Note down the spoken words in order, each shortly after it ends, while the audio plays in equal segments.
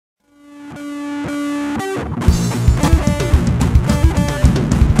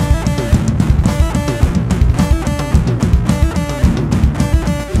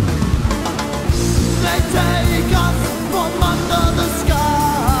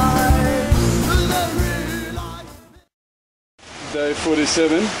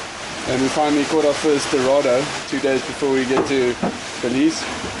47 and we finally caught our first Dorado 2 days before we get to Belize.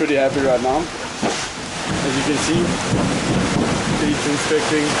 Pretty happy right now. As you can see, Pete's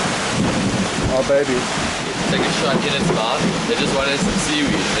inspecting our baby. Take a shot in its mouth. They just wanted some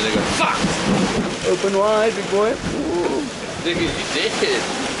seaweed and they go, fuck! Open wide, big boy. Ooh. Nigga, you dead.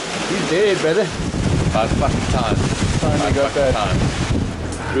 You dead, brother. About fucking time. Finally got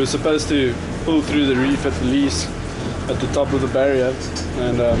that. We were supposed to pull through the reef at Belize at the top of the barrier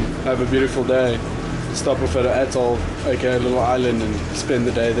and have a beautiful day. Stop off at an atoll, aka a little island, and spend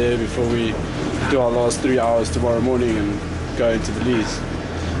the day there before we do our last 3 hours tomorrow morning and go into Belize.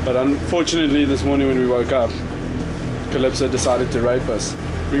 But unfortunately this morning when we woke up, Calipso decided to rape us.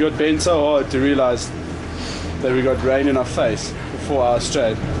 We got bent so hard to realize that we got rain in our face for 4 hours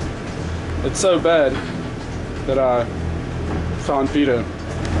straight. It's so bad that I found Peter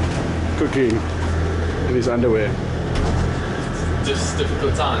cooking in his underwear. Just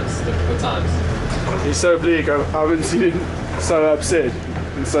difficult times, difficult times. He's so bleak. I haven't seen him so upset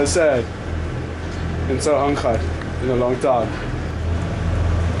and so sad and so hungry in a long time.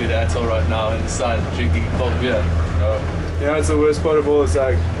 Be the atoll right now in the sun drinking cold beer. Yeah, it's the worst part of all. It's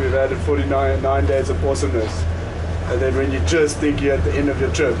like we've had 49 days of awesomeness, and then when you just think you're at the end of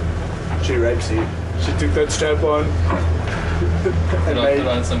your trip, she rapes you. She took that strap on and put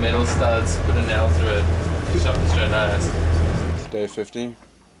on some metal studs, put a nail through it, shove it straight ass. Day 15.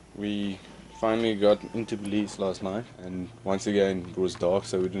 We finally got into Belize last night, and once again it was dark,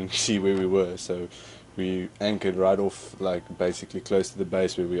 so we didn't see where we were. So we anchored right off, like basically close to the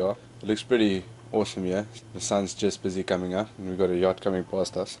base where we are. It looks pretty awesome here. The sun's just busy coming up, and we've got a yacht coming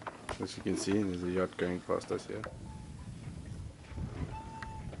past us. As you can see, there's a yacht going past us here.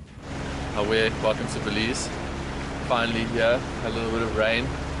 Welcome to Belize. Finally here, a little bit of rain,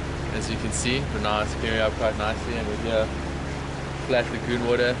 as you can see, but now it's clearing up quite nicely, and we're here. Flat lagoon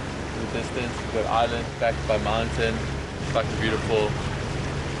water in the distance. We've got island backed by mountain. Fucking beautiful.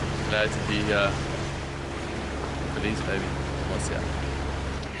 Glad to be here. Belize, baby. What's here?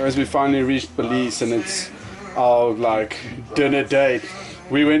 As we finally reached Belize and it's our like dinner date,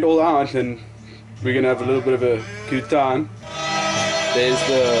 we went all out and we're gonna have a little bit of a good time. There's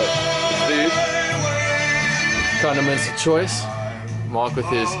the food. Condiments of choice. Mark with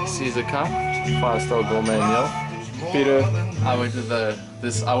his Caesar cup. 5-star gourmet meal. Peter, I went with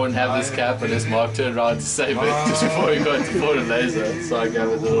I wouldn't have this cap unless Mark turned around to save it just before we got to Port Laser. So I gave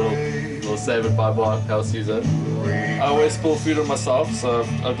it a little save it by Mark, Hell Caesar. I always spill food on myself, so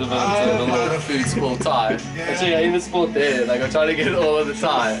I've developed a little food spill tie. Actually, I even spilled there, like I'm trying to get it all on the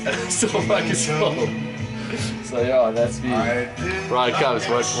tie, and I still fucking spill. So yeah, that's me. Right, Cubs,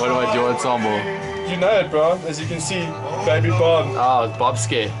 what do I do ensemble? you know it, bro. As you can see, baby Bob. Oh,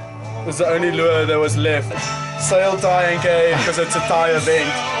 Bobski. Was the only lure that was left. Sail tie and cave because it's a tie event.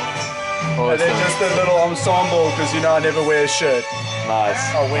 Awesome. And then just a little ensemble because you know I never wear a shirt. Nice.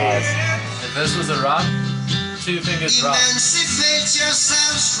 I wear. Nice. If this was a run, 2 fingers run. Emancipate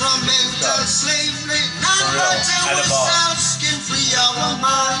yourselves from mental slavery. None but ourselves can free our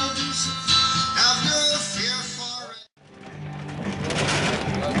minds.